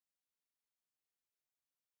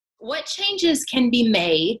What changes can be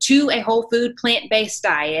made to a whole food plant-based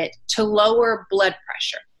diet to lower blood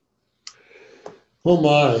pressure? Oh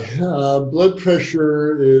my, blood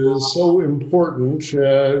pressure is so important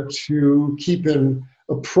to keep in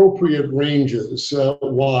appropriate ranges.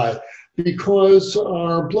 Why? Because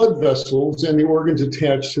our blood vessels and the organs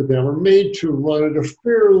attached to them are made to run at a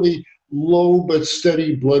fairly low but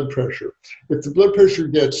steady blood pressure. If the blood pressure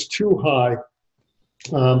gets too high,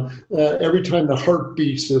 every time the heart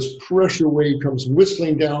beats, this pressure wave comes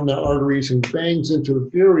whistling down the arteries and bangs into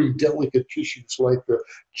very delicate tissues like the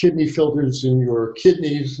kidney filters in your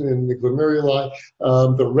kidneys and the glomeruli,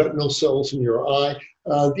 the retinal cells in your eye.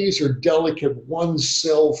 These are delicate,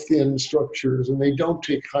 one-cell thin structures, and they don't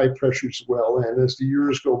take high pressures well. And as the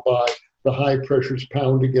years go by, the high pressures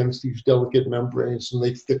pound against these delicate membranes, and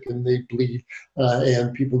they thicken, they bleed,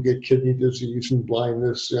 and people get kidney disease and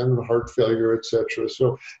blindness and heart failure, etc.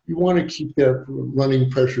 So you want to keep that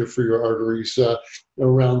running pressure for your arteries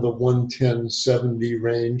around the 110/70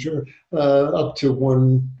 range, or up to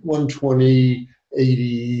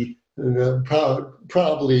 120/80, and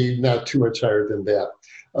probably not too much higher than that.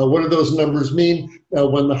 What do those numbers mean?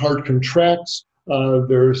 When the heart contracts,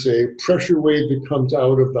 there's a pressure wave that comes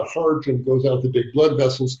out of the heart and goes out the big blood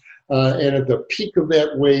vessels. And at the peak of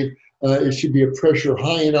that wave, it should be a pressure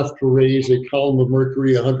high enough to raise a column of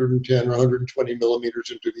mercury 110 or 120 millimeters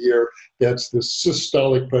into the air. That's the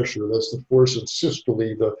systolic pressure. That's the force of systole,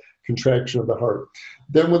 the contraction of the heart.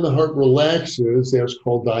 Then when the heart relaxes, that's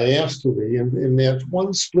called diastole. And in that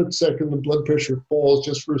one split second, the blood pressure falls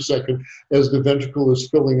just for a second as the ventricle is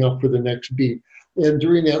filling up for the next beat. And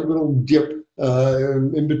during that little dip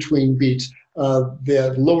in between beats,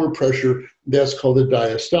 that lower pressure, that's called the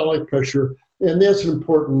diastolic pressure. And that's an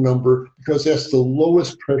important number because that's the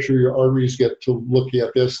lowest pressure your arteries get to look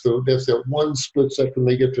at. That's that one split second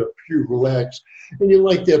they get to relax. And you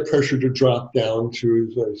like that pressure to drop down to,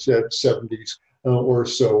 as I said, 70s or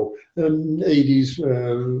so. And 80s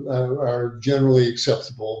are generally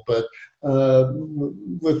acceptable, but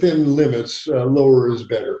within limits, lower is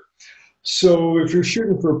better. So if you're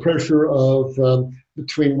shooting for a pressure of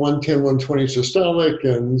between 110, 120 systolic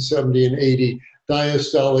and 70 and 80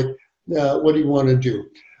 diastolic, what do you want to do?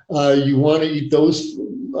 You want to eat those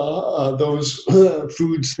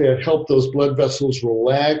foods that help those blood vessels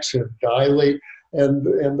relax and dilate. And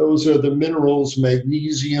those are the minerals,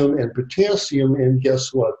 magnesium and potassium. And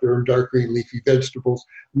guess what? They're in dark green leafy vegetables.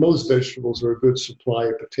 Most vegetables are a good supply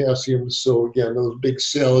of potassium. So again, those big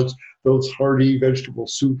salads, those hearty vegetable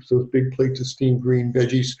soups, those big plates of steamed green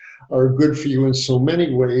veggies are good for you in so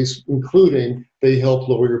many ways, including they help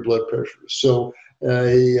lower your blood pressure. So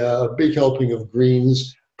a big helping of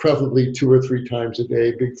greens, preferably 2 or 3 times a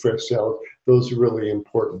day, big fresh salad, those are really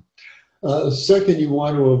important. Second, you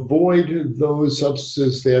want to avoid those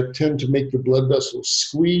substances that tend to make the blood vessels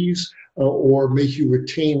squeeze or make you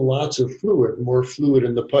retain lots of fluid. More fluid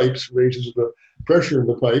in the pipes raises the pressure in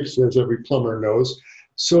the pipes, as every plumber knows.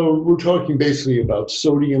 So we're talking basically about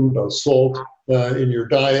sodium, about salt in your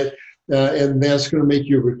diet, and that's going to make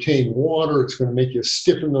you retain water. It's going to make you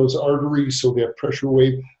stiffen those arteries so that pressure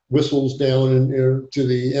wave whistles down to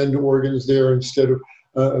the end organs there instead of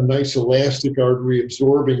a nice elastic artery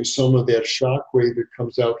absorbing some of that shock wave that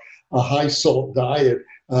comes out. A high salt diet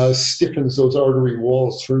stiffens those artery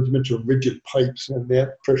walls, turns them into rigid pipes, and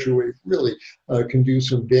that pressure wave really can do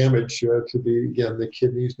some damage to the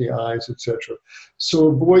kidneys, the eyes, etc. So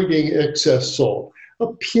avoiding excess salt.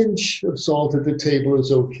 A pinch of salt at the table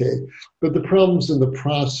is okay, but the problem's in the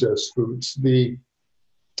processed foods. The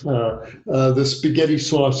spaghetti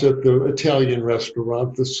sauce at the Italian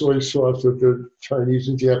restaurant, the soy sauce at the Chinese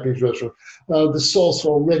and Japanese restaurant, the salt's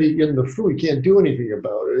already in the food. You can't do anything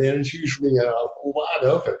about it. And it's usually a lot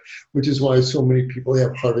of it, which is why so many people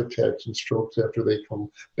have heart attacks and strokes after they come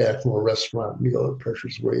back from a restaurant meal. The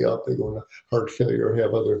pressure's way up. They go into heart failure or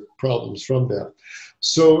have other problems from that.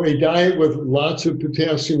 So a diet with lots of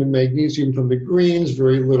potassium and magnesium from the greens,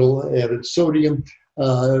 very little added sodium,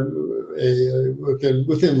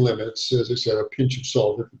 within limits. As I said, a pinch of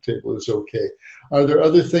salt at the table is okay. Are there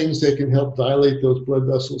other things that can help dilate those blood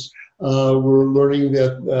vessels? We're learning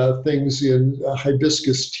that things in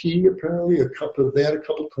hibiscus tea, apparently, a cup of that a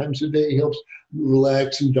couple times a day helps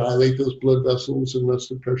relax and dilate those blood vessels and lets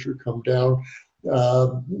the pressure come down.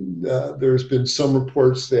 There's been some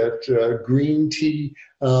reports that green tea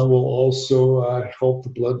will also help the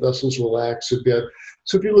blood vessels relax a bit.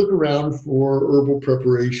 So if you look around for herbal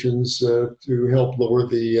preparations to help lower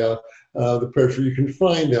the pressure, you can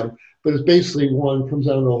find them. But it's basically comes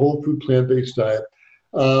down to a whole food plant-based diet.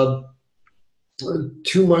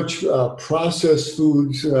 too much processed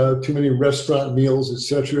foods, too many restaurant meals,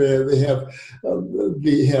 etc. They have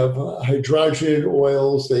hydrogenated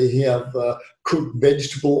oils. They have cooked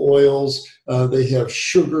vegetable oils. They have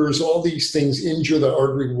sugars. All these things injure the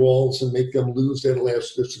artery walls and make them lose that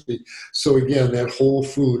elasticity. So again, that whole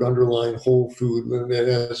food, underlying whole food, that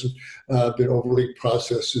hasn't been overly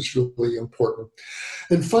processed is really important.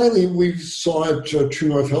 And finally, we saw at True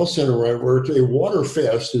North Health Center, where I worked, a water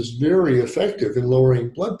fast is very effective in lowering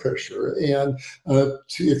blood pressure. And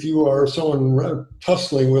if you are someone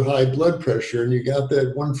tussling with high blood pressure and you got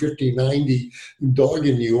that 150/90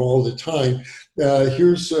 dogging you all the time,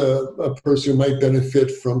 here's a person who might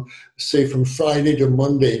benefit from, say, from Friday to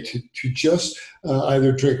Monday to just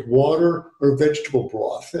either drink water or vegetable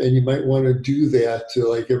broth. And you might want to do that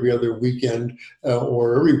like every other weekend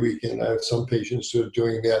or every weekend. I have some patients who are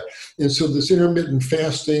doing that. And so this intermittent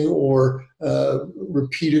fasting or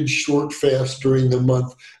repeated short fast during the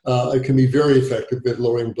month, it can be very effective at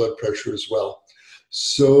lowering blood pressure as well.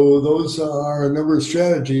 So those are a number of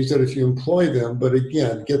strategies that if you employ them, but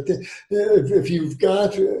again, if you've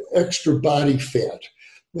got extra body fat,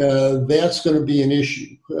 that's going to be an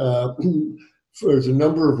issue. There's a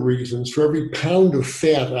number of reasons. For every pound of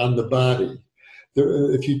fat on the body,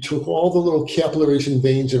 if you took all the little capillaries and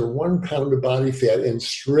veins in 1 pound of body fat and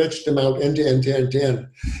stretched them out end to end to end to end,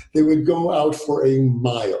 they would go out for a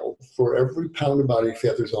mile. For every pound of body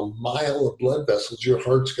fat, there's a mile of blood vessels your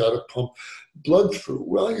heart's got to pump blood through.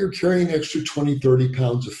 Well, you're carrying an extra 20, 30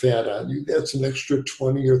 pounds of fat on you. That's an extra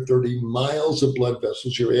 20 or 30 miles of blood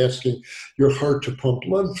vessels you're asking your heart to pump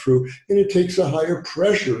blood through, and it takes a higher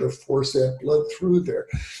pressure to force that blood through there.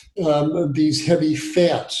 These heavy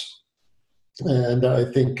fats, and I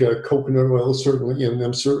think coconut oil certainly in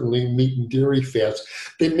them, certainly meat and dairy fats,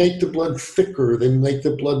 they make the blood thicker, they make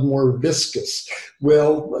the blood more viscous.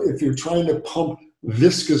 Well, if you're trying to pump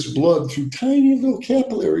viscous blood through tiny little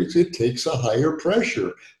capillaries, it takes a higher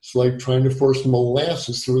pressure. It's like trying to force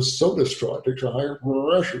molasses through a soda straw. It takes a higher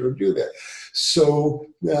pressure to do that. So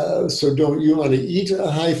you want to eat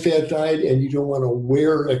a high-fat diet, and you don't want to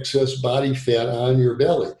wear excess body fat on your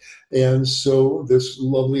belly. And so this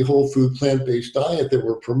lovely whole food plant-based diet that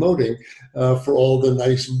we're promoting for all the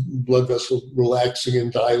nice blood vessel relaxing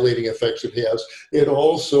and dilating effects it has, it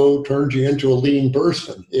also turns you into a lean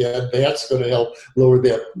person, and that's going to help lower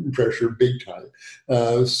that pressure big time.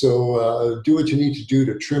 So do what you need to do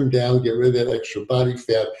to trim down, get rid of that extra body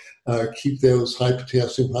fat, keep those high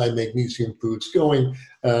potassium, high magnesium foods going,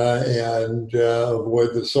 and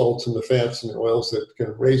avoid the salts and the fats and the oils that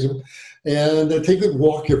can raise them. And take a good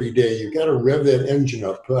walk every day. You've got to rev that engine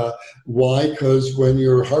up. Why? Because when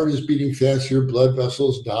your heart is beating fast, your blood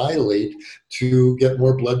vessels dilate to get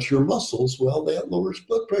more blood to your muscles. Well, that lowers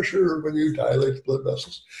blood pressure when you dilate the blood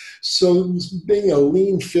vessels. So being a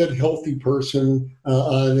lean, fit, healthy person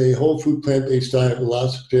on a whole food plant-based diet with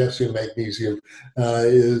lots of potassium, magnesium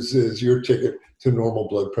is your ticket to normal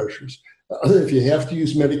blood pressures. If you have to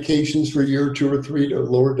use medications for a year or 2 or 3 to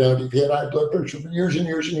lower it down, if you've had high blood pressure for years and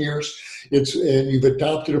years and years, and you've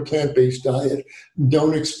adopted a plant-based diet,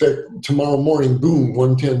 don't expect tomorrow morning, boom,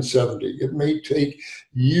 110/70. It may take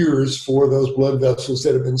years for those blood vessels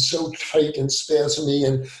that have been so tight and spasmy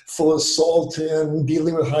and full of salt and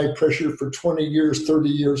dealing with high pressure for 20 years, 30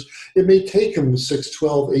 years. It may take them 6,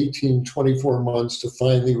 12, 18, 24 months to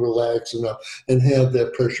finally relax enough and have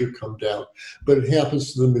that pressure come down. But it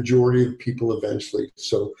happens to the majority of people eventually.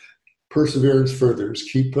 So perseverance furthers.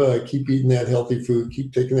 Keep eating that healthy food.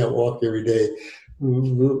 Keep taking that walk every day.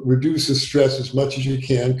 Reduce the stress as much as you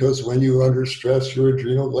can, because when you're under stress, your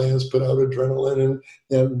adrenal glands put out adrenaline,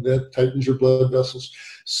 and that tightens your blood vessels.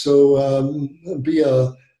 So be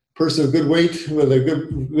a person of good weight with a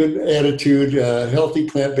good attitude, healthy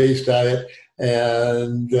plant-based diet,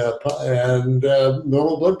 and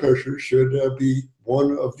normal blood pressure should be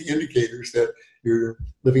one of the indicators that you're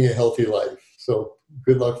living a healthy life. So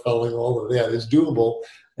good luck following all of that. It's doable,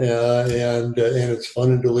 and it's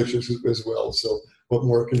fun and delicious as well. So what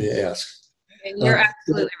more can you ask? You're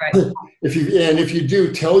absolutely right. If you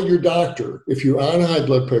do, tell your doctor. If you're on a high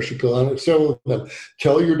blood pressure pill, on several of them,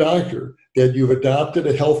 tell your doctor that you've adopted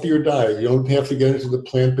a healthier diet. You don't have to get into the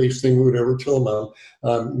plant-based thing or whatever. Tell them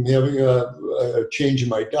I'm having a change in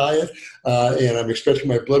my diet, and I'm expecting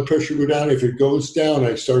my blood pressure to go down. If it goes down,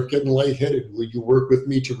 I start getting lightheaded. Will you work with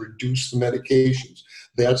me to reduce the medications?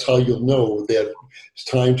 That's how you'll know that it's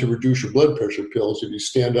time to reduce your blood pressure pills. If you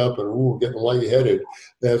stand up and getting lightheaded,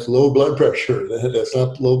 that's low blood pressure. That's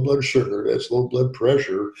not low blood sugar. That's low blood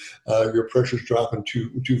pressure. Your pressure's dropping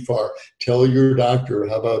too far. Tell your doctor.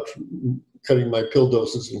 How about cutting my pill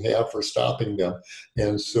doses in half or stopping them.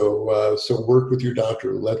 And so work with your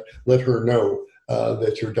doctor. Let her know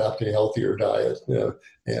that you're adopting a healthier diet,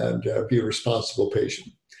 and be a responsible patient.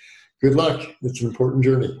 Good luck. It's an important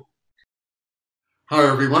journey. Hi,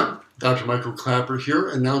 everyone. Dr. Michael Klaper here,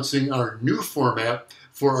 announcing our new format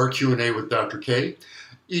for our Q&A with Dr. K.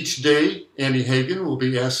 Each day, Annie Hagen will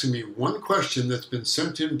be asking me one question that's been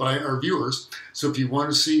sent in by our viewers. So if you want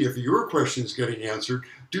to see if your question is getting answered,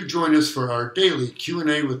 do join us for our daily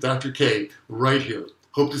Q&A with Dr. K right here.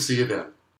 Hope to see you then.